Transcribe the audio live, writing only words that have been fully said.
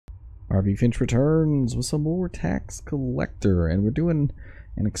Harvey Finch returns with some more tax collector, and we're doing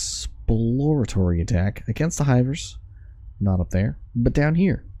an exploratory attack against the Hivers. Not up there, but down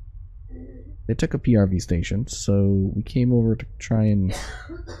here. They took a PRV station, so we came over to try and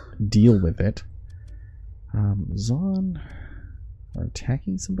deal with it. Zon are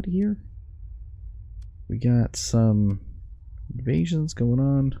attacking somebody here. We got some invasions going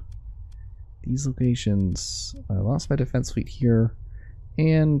on. These locations, I lost my defense fleet here,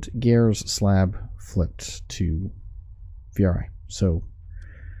 and Gare's slab flipped to VRI. So,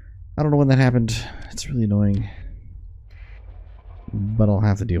 I don't know when that happened. It's really annoying. But I'll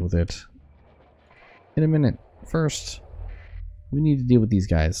have to deal with it in a minute. First, we need to deal with these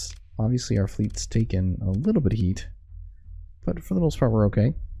guys. Obviously, our fleet's taken a little bit of heat, but for the most part, we're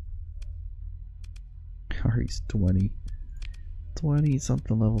okay. Harry's 20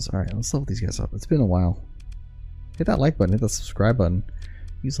 something levels. Alright, let's level these guys up. It's been a while. Hit that like button, hit that subscribe button.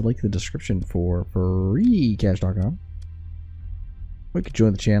 Use the link in the description for freecash.com. Or you could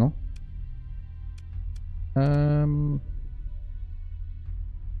join the channel.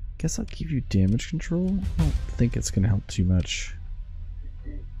 Guess I'll give you damage control. I don't think it's going to help too much.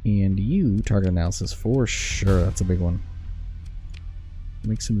 And you, target analysis for sure. That's a big one.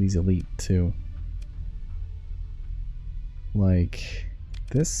 Make some of these elite too. Like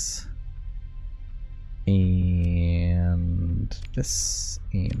this. And this.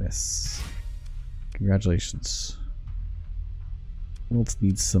 And this. Congratulations. Who else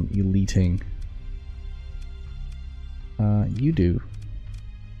needs some eliting? You do.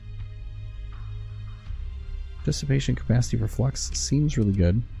 Dissipation capacity for flux seems really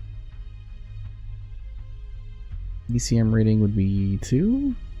good. ECM rating would be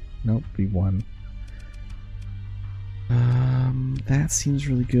 2? Nope, be 1. That seems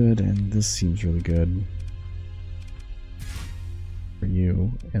really good, and this seems really good for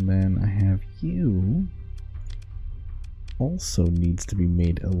you. And then I have you. Also needs to be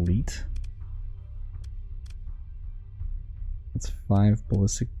made elite. That's 5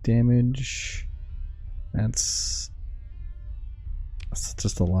 ballistic damage. That's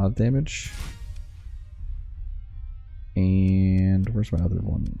just a lot of damage. And where's my other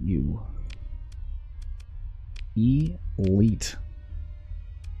one? You. Elite.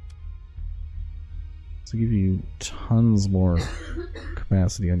 So give you tons more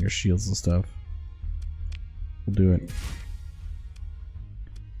capacity on your shields and stuff. We'll do it.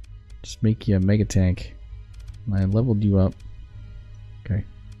 Just make you a mega tank. I leveled you up. Okay.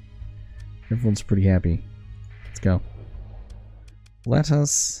 Everyone's pretty happy. Let's go. Let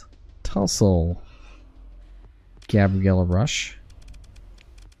us tussle. Gabriella Rush.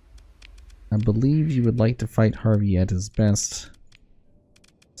 I believe you would like to fight Harvey at his best.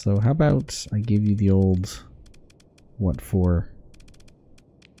 So how about I give you the old... What for?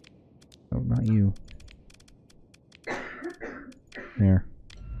 Oh, not you. There.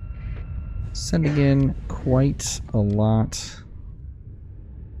 Sending in quite a lot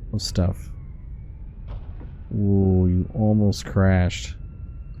of stuff. Whoa, you almost crashed.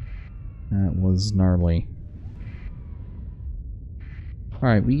 That was gnarly.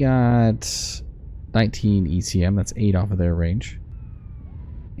 Alright, we got 19 ECM, that's 8 off of their range.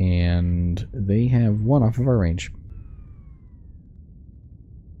 And they have 1 off of our range.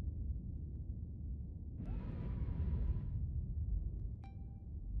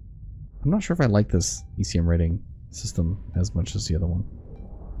 I'm not sure if I like this ECM rating system as much as the other one.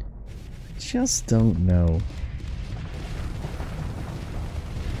 I just don't know.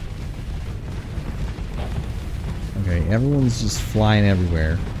 Okay, everyone's just flying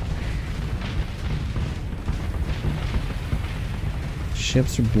everywhere.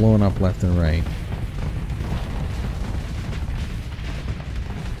 Ships are blowing up left and right.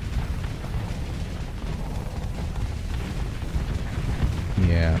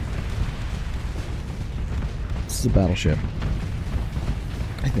 Yeah. This is a battleship.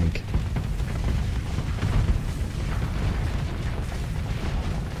 I think.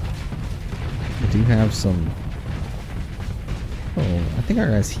 I do have some... Oh, I think our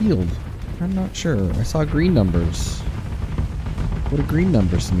guy's healed. I'm not sure. I saw green numbers. What do green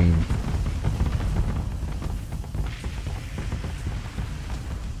numbers mean?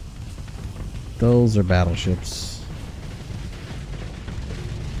 Those are battleships.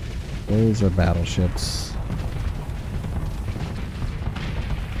 Those are battleships.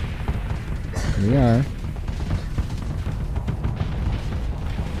 Here we are.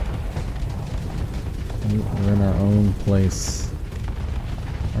 We're in our own place.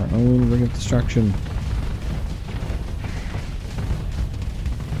 Our own ring of destruction.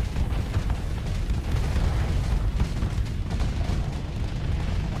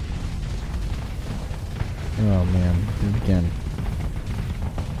 Oh man, do it again.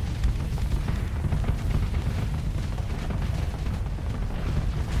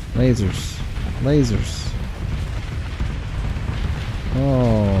 Lasers. Lasers.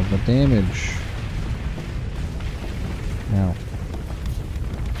 Oh, the damage. Now.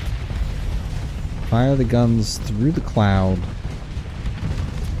 Fire the guns through the cloud.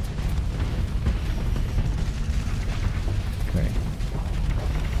 Okay.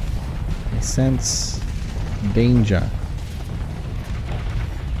 I sense danger.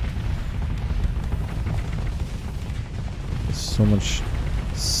 There's so much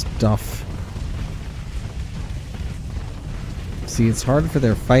stuff. See, it's hard for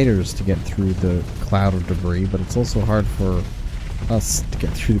their fighters to get through the cloud of debris, but it's also hard for us to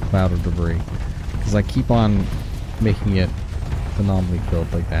get through the cloud of debris. Because I keep on making it anomaly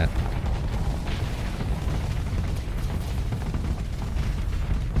filled like that.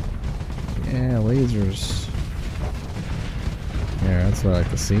 Yeah, lasers. Yeah, that's what I like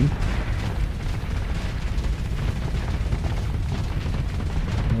to see.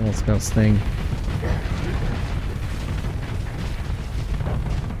 Oh, it's got this thing.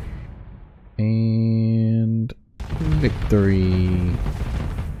 And victory.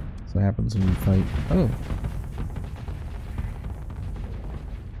 So what happens when you fight. Oh.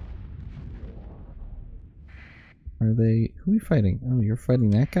 Are they... Who are we fighting? Oh, you're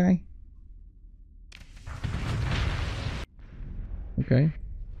fighting that guy? Okay.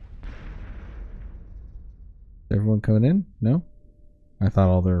 Is everyone coming in? No? I thought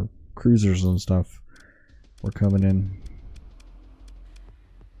all their cruisers and stuff were coming in.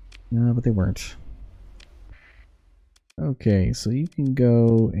 No, but they weren't. Okay, so you can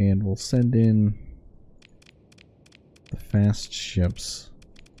go and we'll send in the fast ships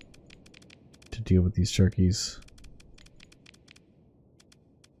to deal with these turkeys.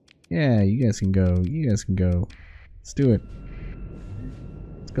 Yeah, you guys can go. You guys can go. Let's do it.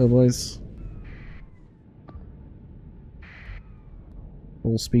 Let's go, boys.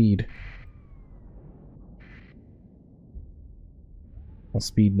 Full speed. Full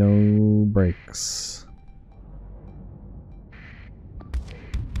speed, no brakes.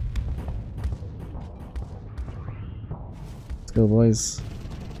 Let's go, boys.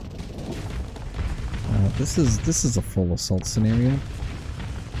 This is a full assault scenario.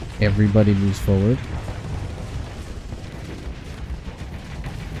 Everybody moves forward.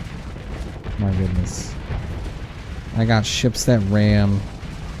 My goodness. I got ships that ram.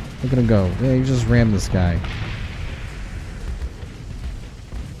 Look at him go. Yeah, you just rammed this guy.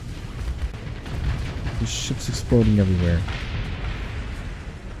 There's ships exploding everywhere.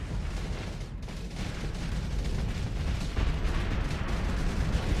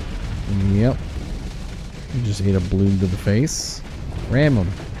 Yep. You just ate a balloon to the face. Ram him.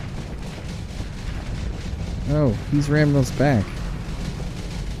 Oh, he's ramming us back.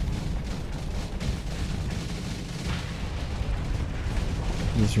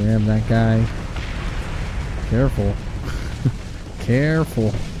 Just ram that guy. Careful.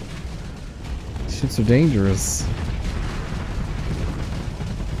 Careful. Ships are dangerous.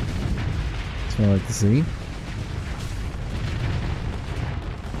 That's what I like to see.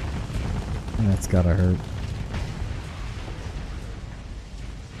 That's gotta hurt.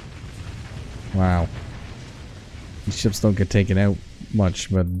 Wow. These ships don't get taken out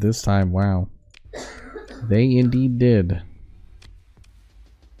much, but this time, wow. They indeed did.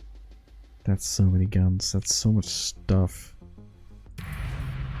 That's so many guns. That's so much stuff.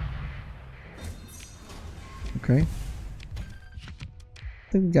 Okay.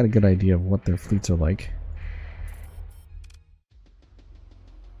 I think we got a good idea of what their fleets are like.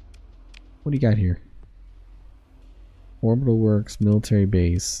 What do you got here? Orbital Works, Military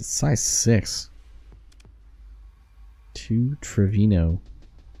Base, size 6. 2 Trevino.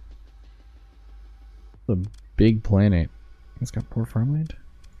 It's a big planet. It's got poor farmland.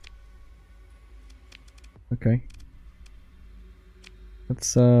 Okay.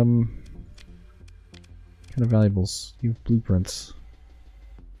 That's kind of valuables. You have blueprints.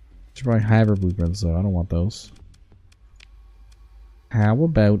 Should probably Hiver blueprints though. I don't want those. How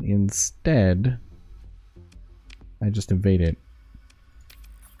about instead I just invade it?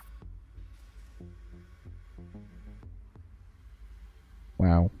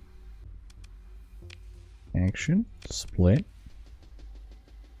 Wow. Action. Split.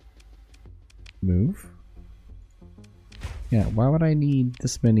 Move. Yeah, why would I need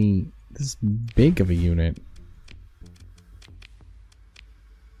this big of a unit?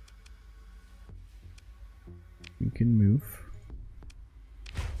 You can move.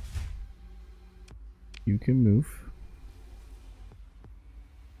 You can move.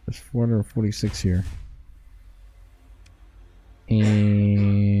 There's 446 here.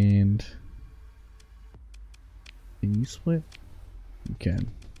 split? You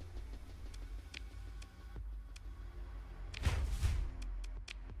can.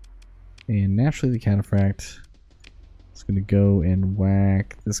 And naturally the cataphract is going to go and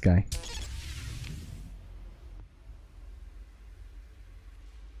whack this guy.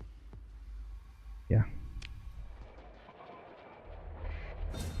 Yeah.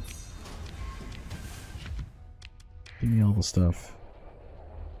 Give me all the stuff.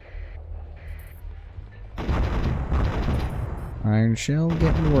 Iron Shell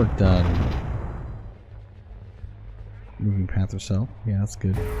getting work done. Moving path or cell. Yeah, that's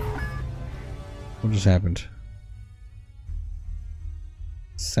good. What just happened?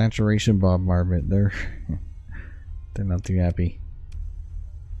 Saturation bombardment. They're not too happy.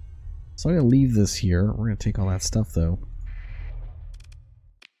 So I'm gonna leave this here. We're gonna take all that stuff though.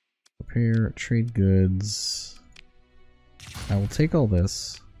 Repair, trade goods. I will take all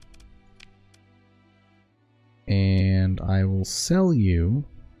this. And I will sell you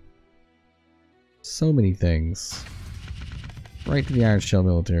so many things. Right to the Iron Shell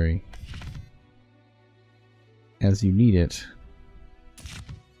military. As you need it.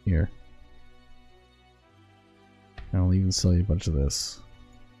 Here. I'll even sell you a bunch of this.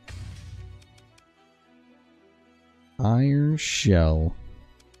 Iron Shell.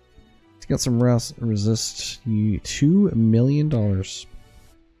 It's got some resist. $2 million.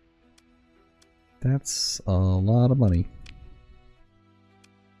 That's a lot of money.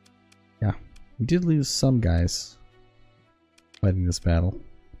 Yeah, we did lose some guys fighting this battle.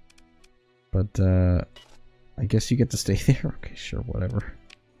 But, I guess you get to stay there? Okay, sure, whatever.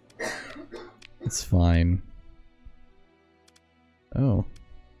 It's fine. Oh.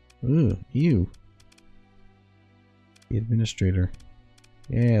 Ooh, ew. The administrator.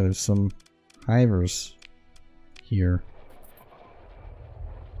 Yeah, there's some hivers here.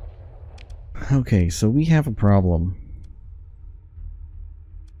 Okay, so we have a problem.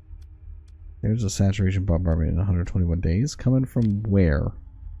 There's a saturation bombardment in 121 days. Coming from where?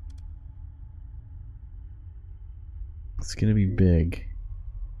 It's gonna be big.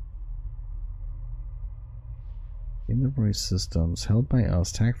 Inventory systems held by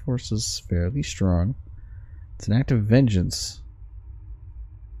us. Attack force is fairly strong. It's an act of vengeance.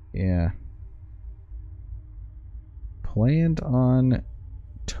 Yeah. Planned on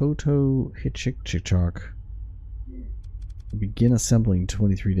Toto Hitchikchok. Begin assembling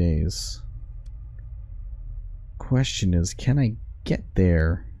 23 days. Question is, can I get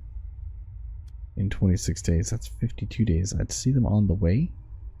there in 26 days? That's 52 days. I'd see them on the way.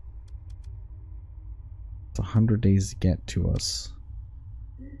 It's 100 days to get to us.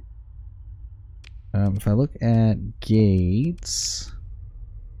 If I look at gates,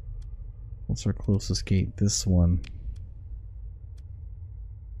 what's our closest gate? This one.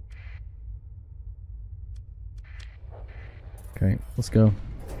 Okay, let's go.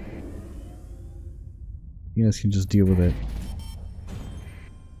 You guys can just deal with it.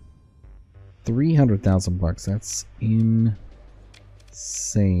 300,000 bucks. That's insane.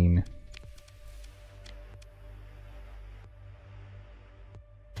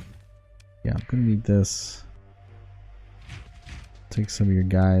 Yeah, I'm gonna need this. Take some of your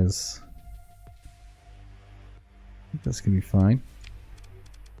guys. I think that's gonna be fine.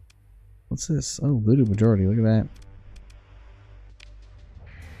 What's this? Oh, looted majority. Look at that.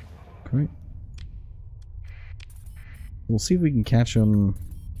 Okay. We'll see if we can catch them.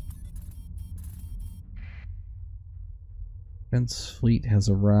 Defense fleet has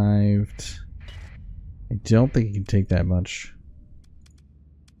arrived. I don't think it can take that much.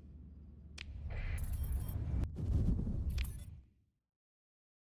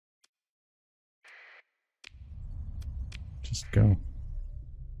 Just go.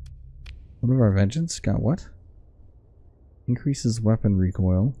 One of our vengeance got what? Increases weapon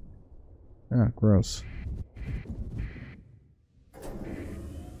recoil. Ah, gross.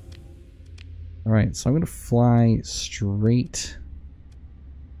 Alright, so I'm going to fly straight.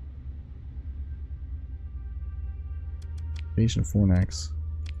 Invasion of Fornax.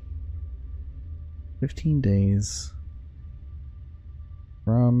 15 days.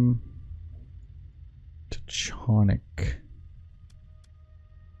 From Tachonic.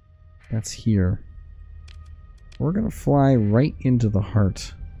 That's here. We're going to fly right into the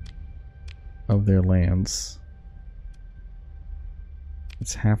heart of their lands.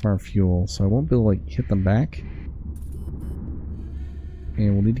 It's half our fuel, so I won't be able to like hit them back.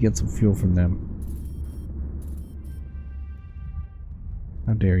 And we'll need to get some fuel from them.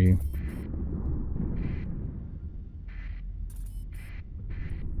 How dare you?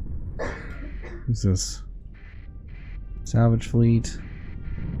 Who's this? Salvage fleet.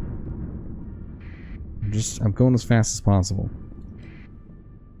 I'm going as fast as possible.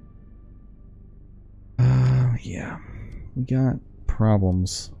 Yeah. We got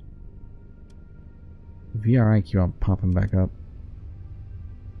problems. VRIQ I'm popping back up.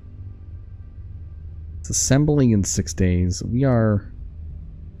 It's assembling in 6 days. We are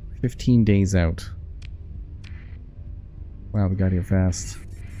 15 days out. Wow, we got here fast.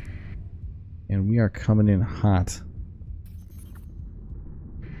 And we are coming in hot.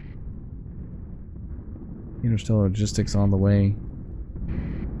 Interstellar Logistics on the way.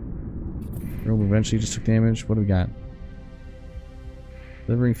 Rome eventually just took damage. What do we got?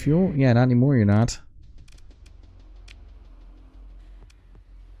 Delivering fuel? Yeah, not anymore, you're not.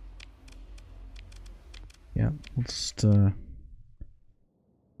 Yeah, we'll just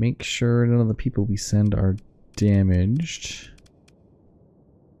make sure none of the people we send are damaged.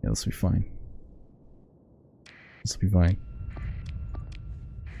 Yeah, this will be fine. This will be fine.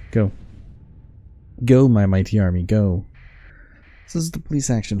 Go. Go, my mighty army, go. This is the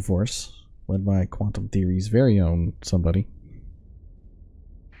police action force, led by Quantum Theory's very own somebody.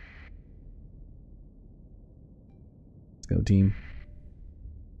 Let's go, team.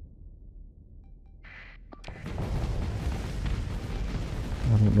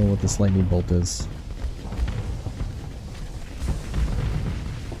 I don't know what this lightning bolt is.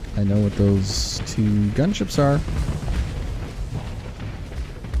 I know what those 2 gunships are.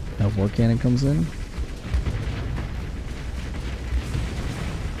 That war cannon comes in.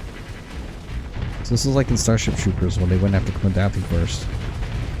 So this is like in Starship Troopers when they went after Clondathy first.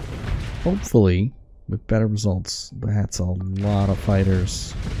 Hopefully, with better results. That's a lot of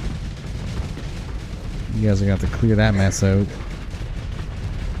fighters. You guys are going to have to clear that mess out.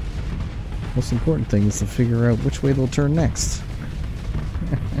 Most important thing is to figure out which way they'll turn next.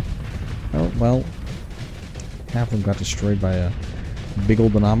 Oh, well. Half of them got destroyed by a big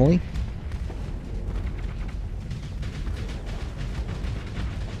old anomaly.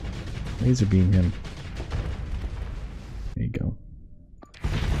 Laser beam him. There you go.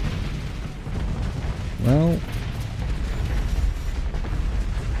 Well.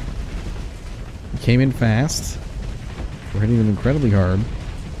 We came in fast. We're hitting them incredibly hard.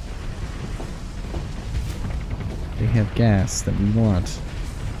 They have gas that we want.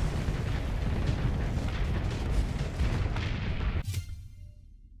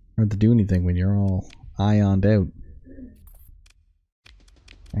 Hard to do anything when you're all ioned out.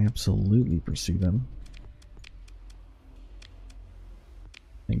 Absolutely pursue them.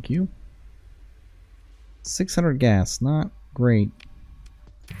 Thank you. 600 gas, not great.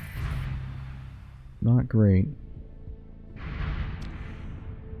 Not great.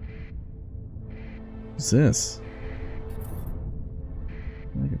 What's this?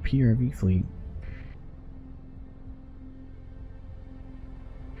 Like a PRV fleet.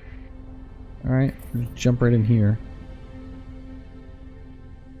 Alright, just jump right in here.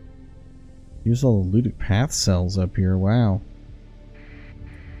 Use all the looted path cells up here, wow.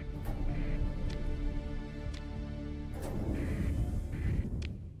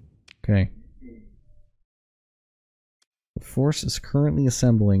 Okay. The force is currently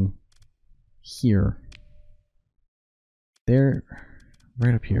assembling here. They're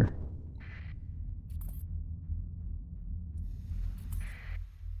right up here.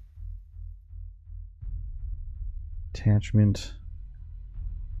 Attachment.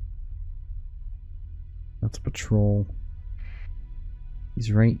 That's a patrol.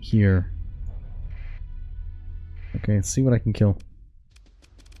 He's right here. Okay, let's see what I can kill.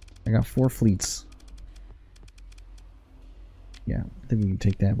 I got 4 fleets. Yeah, I think we can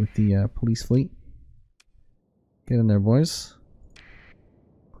take that with the police fleet. Get in there, boys.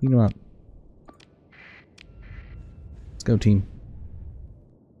 Clean them up. Let's go, team.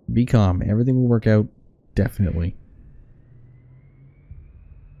 Be calm. Everything will work out. Definitely.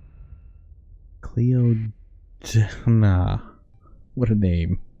 Nah. What a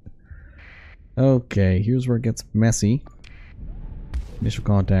name. Okay, here's where it gets messy. Initial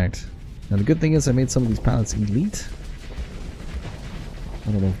contact. Now the good thing is I made some of these pilots elite.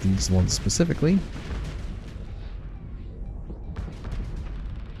 I don't know if these ones specifically.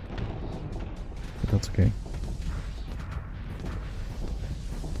 But that's okay.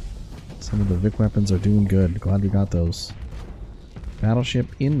 Some of the Vic weapons are doing good. Glad we got those. Battleship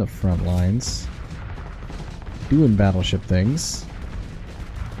in the front lines. Doing battleship things.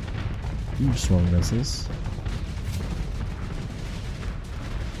 Huge swarm missiles.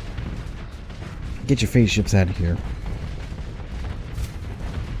 Get your phase ships out of here.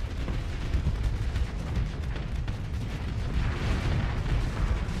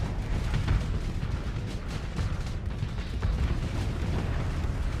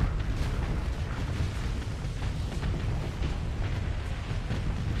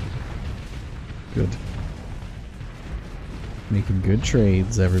 Good. Making good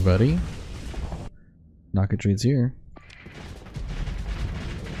trades, everybody. Not good trades here.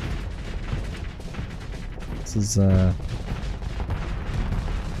 This is, oh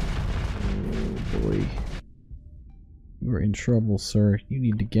boy. You are in trouble, sir. You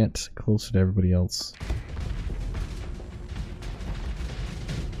need to get closer to everybody else.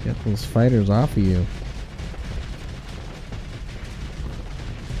 Get those fighters off of you.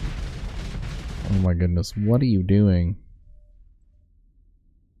 Oh my goodness, what are you doing?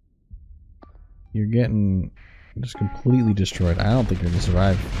 You're getting just completely destroyed. I don't think you're gonna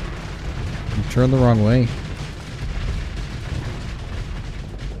survive. You turned the wrong way.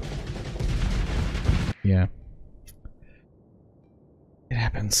 Yeah. It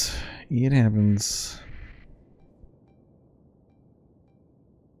happens. It happens.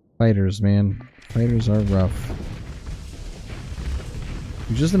 Fighters, man. Fighters are rough.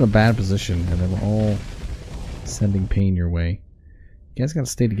 You're just in a bad position, and they're all sending pain your way. You guys gotta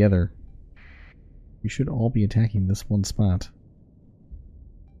stay together. You should all be attacking this one spot.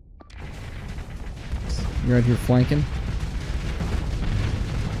 You're out here flanking?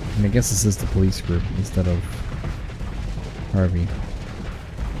 And I guess this is the police group instead of Harvey.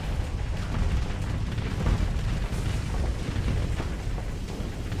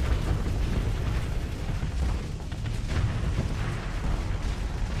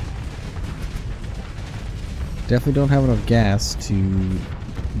 Definitely don't have enough gas to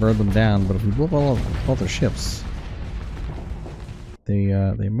burn them down, but if we blow up all their ships, they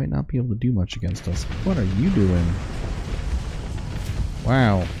might not be able to do much against us. What are you doing?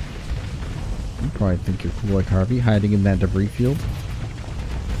 Wow. You probably think you're cool like Harvey, hiding in that debris field.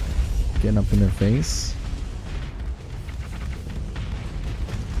 Getting up in their face.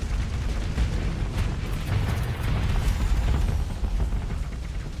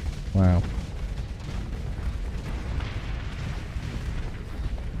 Wow.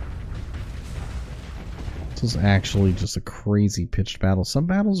 This was actually just a crazy pitched battle. Some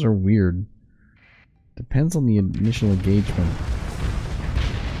battles are weird. Depends on the initial engagement.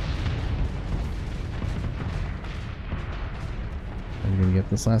 Are we gonna get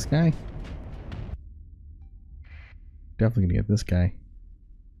this last guy? Definitely gonna get this guy.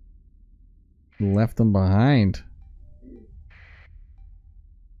 Left them behind.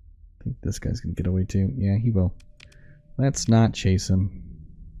 I think this guy's gonna get away too. Yeah, he will. Let's not chase him.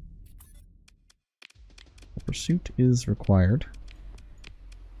 Pursuit is required.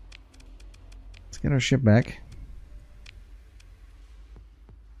 Let's get our ship back.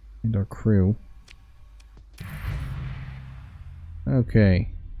 And our crew. Okay.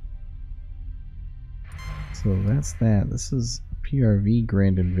 So that's that. This is a PRV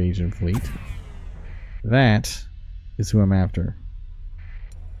Grand Invasion Fleet. That is who I'm after.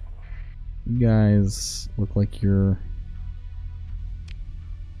 You guys look like you're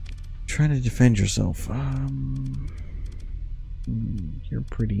trying to defend yourself. You're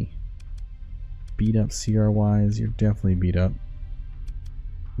pretty beat up CR wise. You're definitely beat up.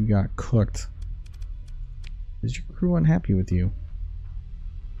 You got cooked. Is your crew unhappy with you?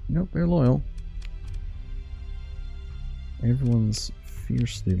 Nope, they're loyal. Everyone's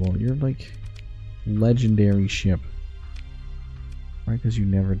fiercely loyal. You're like legendary ship. Right, because you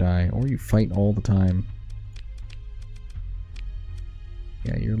never die. Or you fight all the time.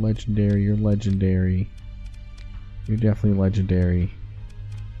 Yeah, you're legendary, you're legendary. You're definitely legendary.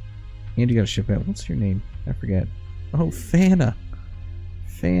 And you got a ship out. What's your name? I forget. Oh, Fana!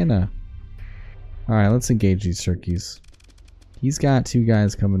 Fana! Alright, let's engage these turkeys. He's got two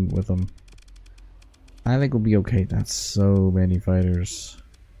guys coming with him. I think we'll be okay. That's so many fighters.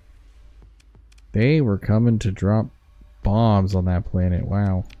 They were coming to drop bombs on that planet.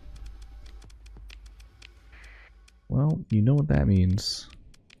 Wow. Well, you know what that means.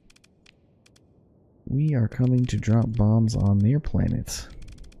 We are coming to drop bombs on their planet.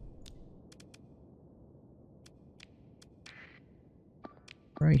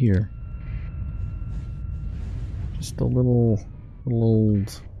 Right here. Just a little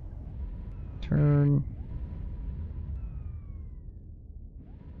old turn.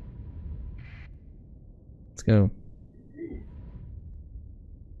 Let's go.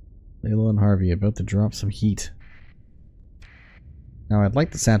 Layla and Harvey about to drop some heat. Now, I'd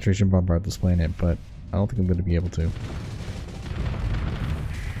like to saturation bombard this planet, but I don't think I'm going to be able to.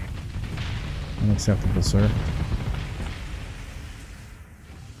 Unacceptable, sir.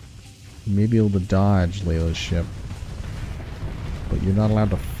 You may be able to dodge Layla's ship, but you're not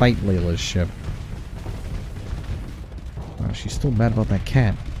allowed to fight Layla's ship. Wow, she's still mad about that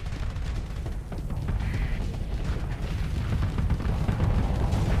cat.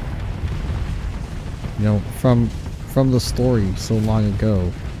 You know, from the story so long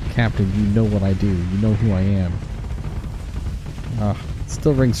ago, Captain, you know what I do. You know who I am.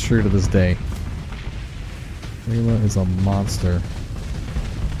 Still rings true to this day. Layla is a monster.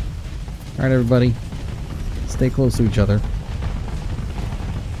 Alright, everybody. Stay close to each other.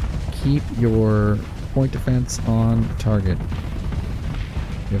 Keep your point defense on target.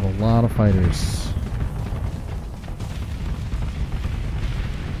 We have a lot of fighters.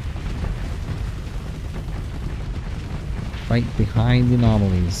 Fight behind the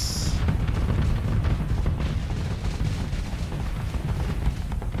anomalies.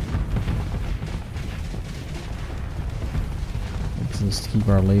 Let's just keep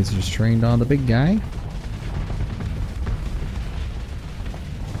our lasers trained on the big guy.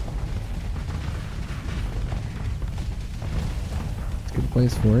 It's a good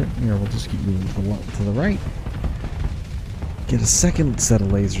place for it. Here, we'll just keep moving to the right. Get a second set of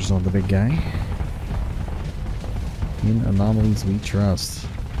lasers on the big guy. In anomalies we trust.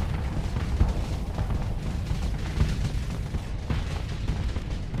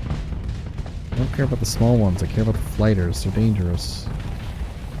 I don't care about the small ones, I care about the flighters. They're dangerous.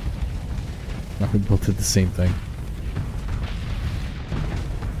 Now we both did the same thing.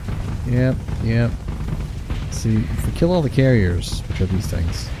 Yep. See, if we kill all the carriers, which are these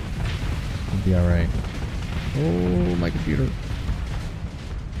things, we'll be alright. Oh, my computer.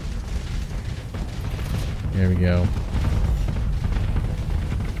 There we go.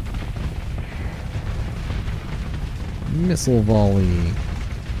 Missile volley.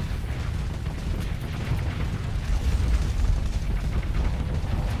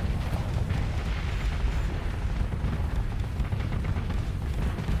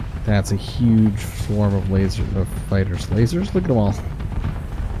 That's a huge swarm of fighters. Lasers? Look at them all.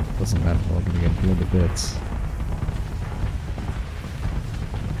 Doesn't matter, we're gonna get blown to bits.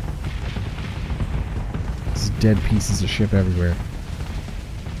 There's dead pieces of ship everywhere.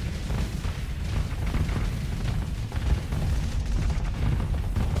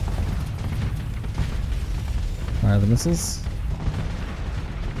 Fire the missiles.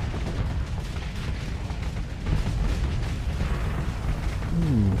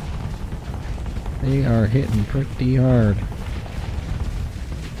 Ooh. They are hitting pretty hard.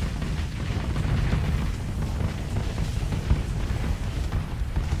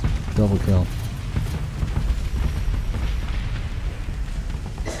 Double kill.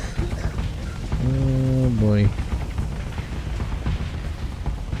 Oh boy.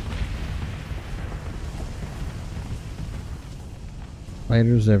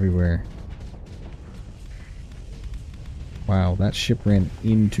 Fighters everywhere. Wow, that ship ran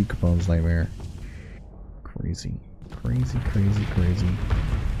into Capone's nightmare. Crazy. Crazy.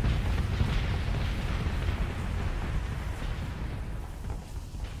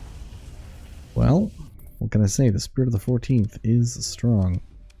 Well, what can I say? The spirit of the 14th is strong.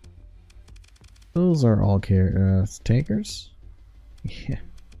 Those are all tankers? Yeah.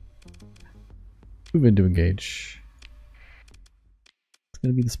 Move in to engage. It's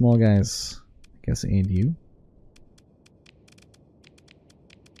gonna be the small guys, I guess, and you.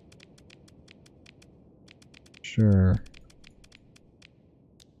 Sure.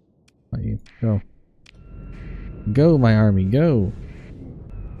 Let you go. Go, my army, go!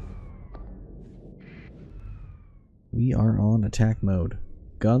 We are on attack mode.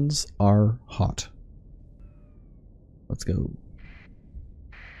 Guns are hot. Let's go.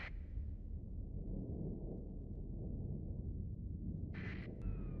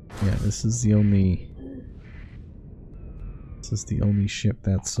 Yeah, this is the only ship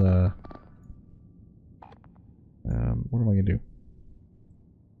that's what am I gonna do?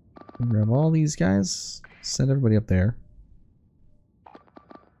 Grab all these guys, send everybody up there.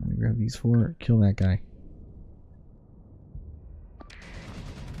 I'm gonna grab these four, kill that guy.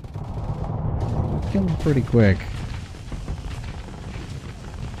 Kill him pretty quick.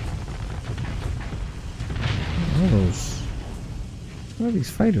 What are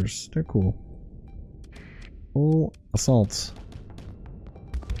these fighters? They're cool. Full assaults.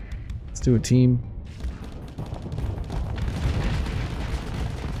 Let's do it, team.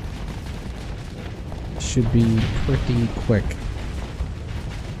 Should be pretty quick.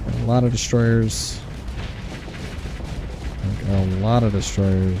 A lot of destroyers. A lot of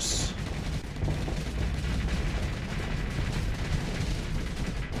destroyers.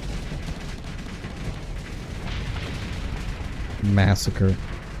 Massacre.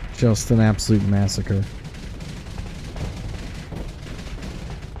 Just an absolute massacre.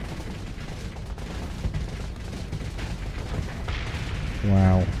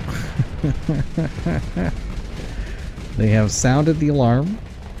 Wow. They have sounded the alarm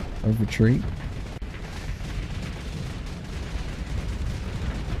of retreat.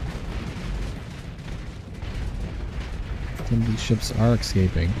 Some of these ships are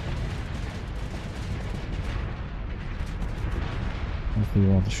escaping. Hopefully we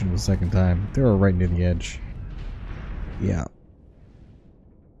won't have to shoot them a second time. They were right near the edge. Yeah.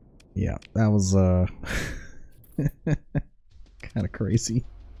 Yeah, that was kind of crazy.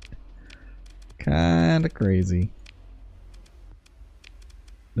 Kind of crazy.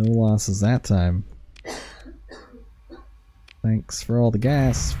 No losses that time. Thanks for all the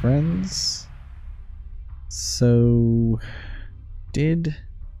gas, friends. So, did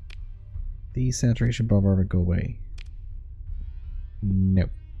the saturation bombardment go away? No.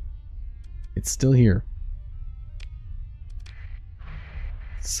 It's still here.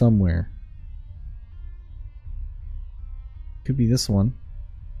 Somewhere. Could be this one.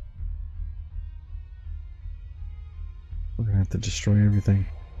 We're gonna have to destroy everything.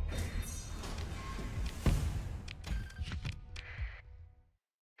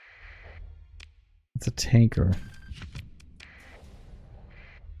 It's a tanker.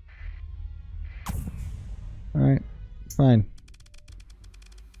 Alright, fine.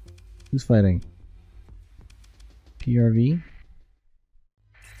 Who's fighting? PRV?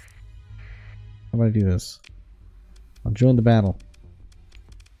 How about I do this? I'll join the battle.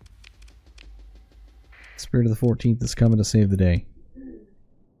 Spirit of the 14th is coming to save the day.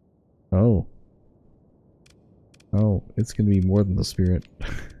 Oh. Oh, it's gonna be more than the Spirit.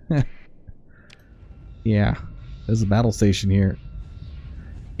 Yeah, there's a battle station here.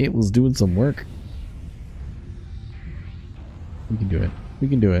 It was doing some work. We can do it. We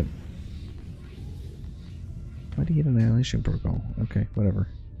can do it. Why do you get an annihilation protocol? Okay, whatever.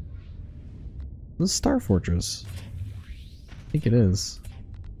 This is Star Fortress. I think it is.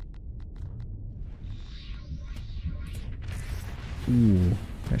 Ooh,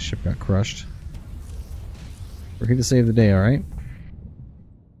 that ship got crushed. We're here to save the day, alright?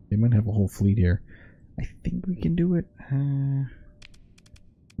 They might have a whole fleet here. I think we can do it.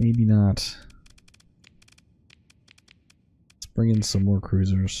 Maybe not. Let's bring in some more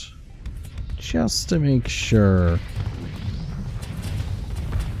cruisers. Just to make sure.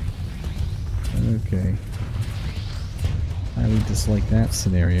 Okay. I would dislike that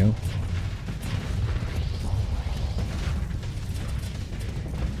scenario.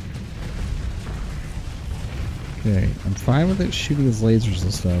 Okay, I'm fine with it shooting his lasers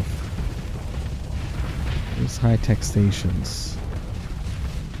and stuff. These high-tech stations.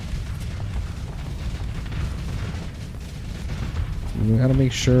 We gotta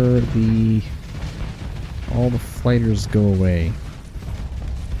make sure all the fighters go away.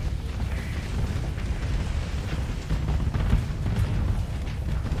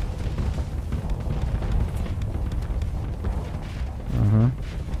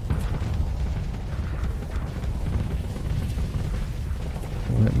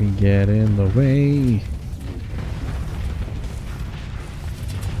 Let me get in the way.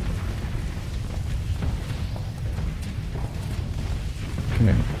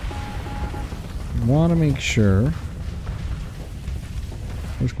 Okay. Want to make sure.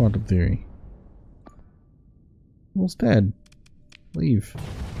 Where's quantum theory? Almost dead. Leave.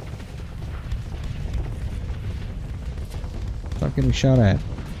 Stop getting shot at.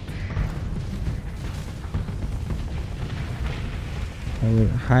 I would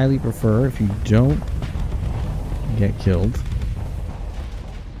highly prefer if you don't get killed.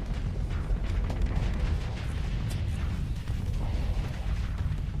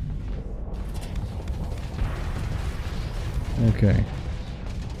 Okay.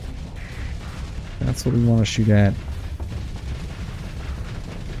 That's what we want to shoot at.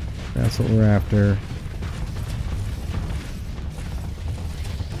 That's what we're after.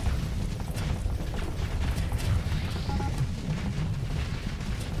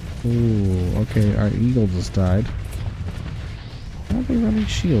 Ooh, okay, our eagle just died. Why are they running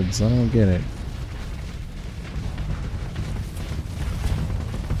shields? I don't get it.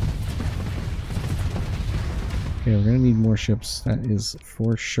 Okay, we're gonna need more ships, that is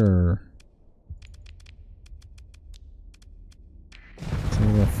for sure. Some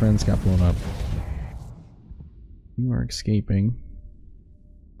of our friends got blown up. You are escaping.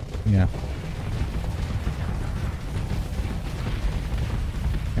 Yeah.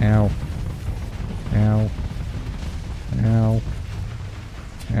 Ow. Ow. Ow.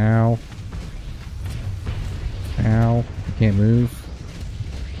 Ow. Ow. I can't move.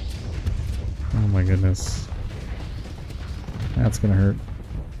 Oh my goodness. That's gonna hurt.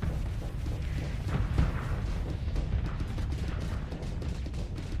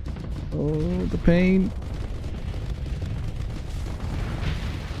 Oh, the pain.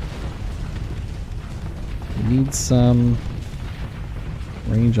 We need some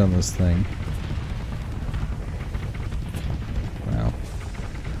range on this thing.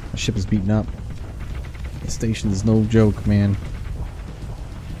 ship is beaten up. The station is no joke, man.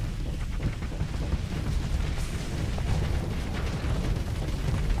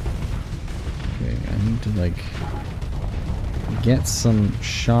 Okay, I need to like get some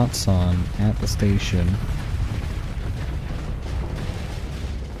shots on at the station.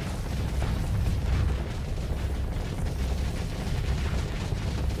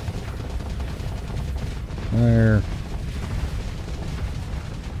 There.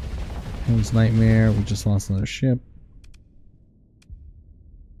 Hell's Nightmare. We just lost another ship.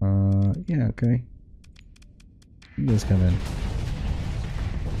 Yeah, okay. You guys come in.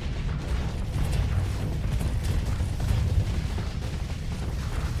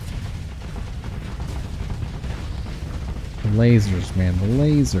 The lasers, man, the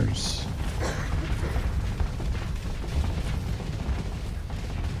lasers.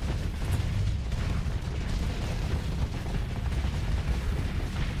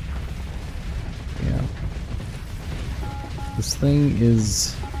 Yeah. This thing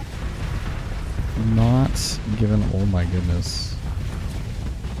is not given. Oh my goodness.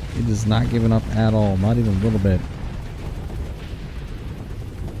 It is not giving up at all, not even a little bit.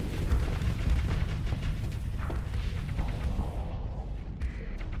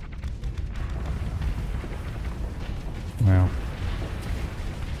 Wow.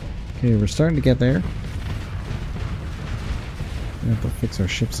 Okay, we're starting to get there. We have to fix our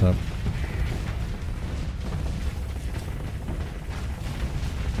ships up.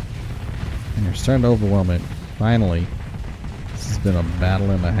 And we're starting to overwhelm it. Finally. This has been a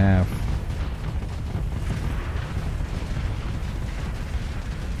battle and a half.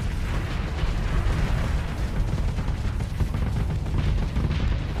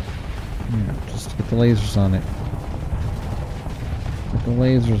 Yeah, just get the lasers on it. Get the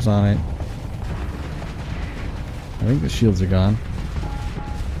lasers on it. I think the shields are gone.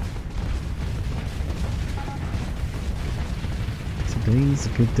 Today's a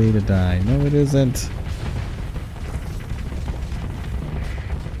good day to die. No, it isn't.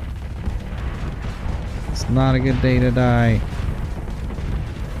 It's not a good day to die.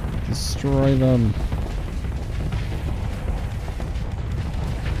 Destroy them.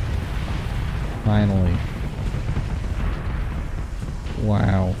 Finally.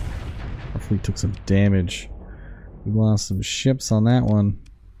 Wow. Our fleet took some damage. We lost some ships on that one.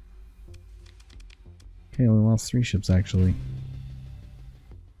 Okay, we lost 3 ships actually.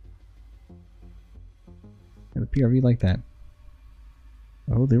 And the PRV like that.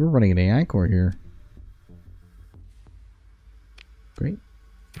 Oh, they were running an AI core here. Great.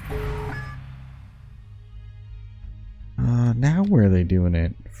 Now where are they doing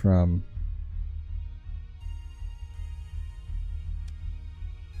it from?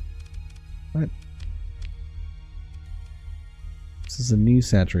 What? This is a new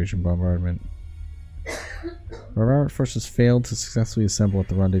saturation bombardment. Bombardment forces failed to successfully assemble at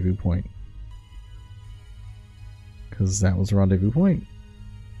the rendezvous point. Because that was a rendezvous point.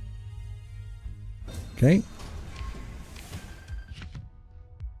 Okay.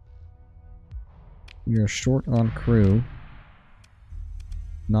 We are short on crew.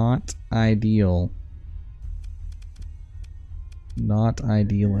 Not ideal. Not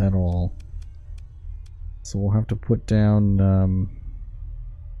ideal at all. So we'll have to put down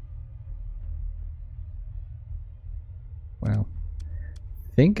wow.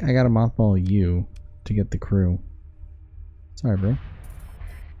 I think I gotta mothball you to get the crew. Sorry, bro.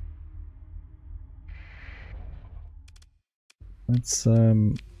 Let's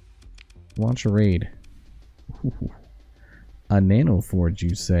launch a raid. Ooh. A nano forge,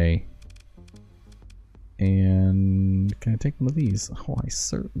 you say? And can I take one of these? Oh, I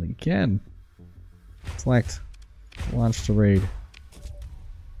certainly can. Select. Launch the raid.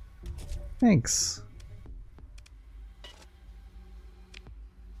 Thanks.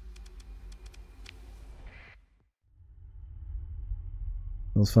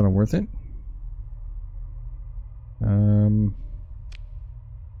 That was fun and worth it.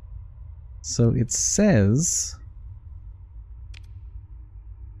 So it says,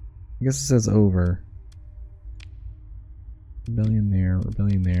 I guess it says over. Rebellion there,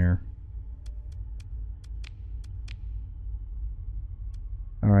 rebellion there.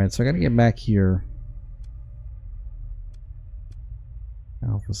 Alright, so I gotta get back here.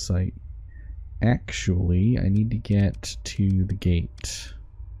 Alpha site. Actually, I need to get to the gate.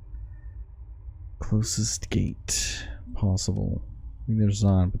 Closest gate possible. I think there's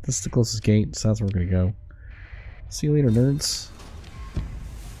on, but this is the closest gate, so that's where we're gonna go. See you later, nerds.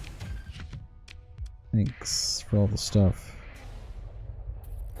 Thanks for all the stuff.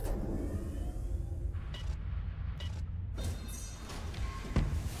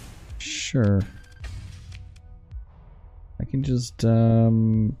 sure. I can just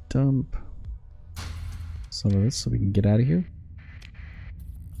dump some of this so we can get out of here.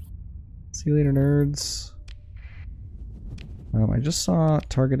 See you later, nerds. I just saw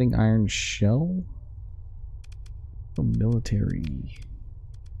targeting Iron Shell. Oh, military.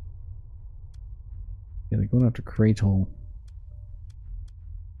 Yeah, they're going after Kratal.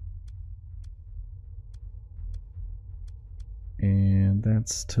 And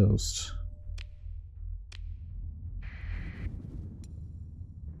that's toast.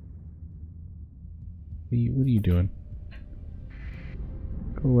 What are you doing?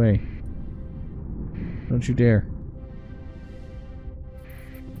 Go away. Don't you dare.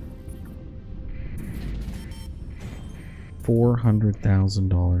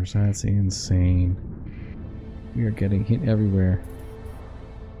 $400,000. That's insane. We are getting hit everywhere.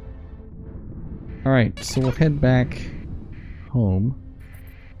 Alright, so we'll head back home.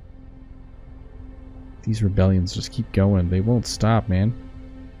 These rebellions just keep going. They won't stop, man.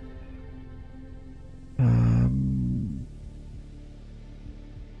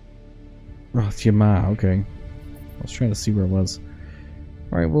 Yama, okay. I was trying to see where it was.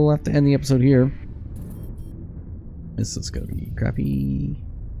 Alright, we'll have to end the episode here. This is gonna be crappy.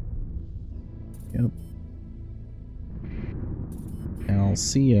 Yep. And I'll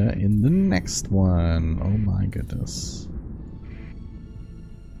see ya in the next one. Oh my goodness.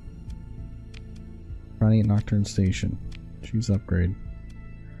 Friday at Nocturne Station. Choose upgrade.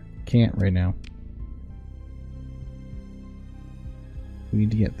 Can't right now. We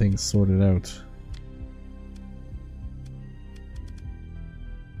need to get things sorted out.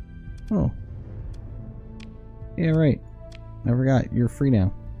 Oh. Yeah, right. I forgot. You're free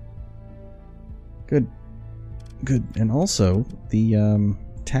now. Good. Good. And also, the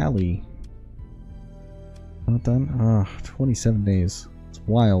tally. Not done? Ah, 27 days. It's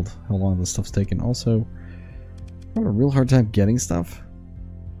wild how long this stuff's taken. Also, I'm having a real hard time getting stuff.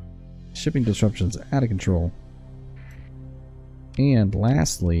 Shipping disruptions out of control. And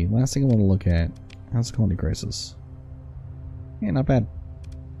lastly, last thing I want to look at, how's the colony crisis? Yeah, not bad.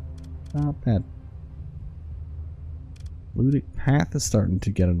 Not bad. Luddic Path is starting to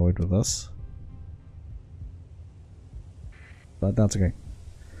get annoyed with us. But that's okay.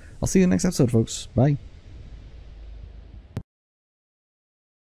 I'll see you in the next episode, folks. Bye.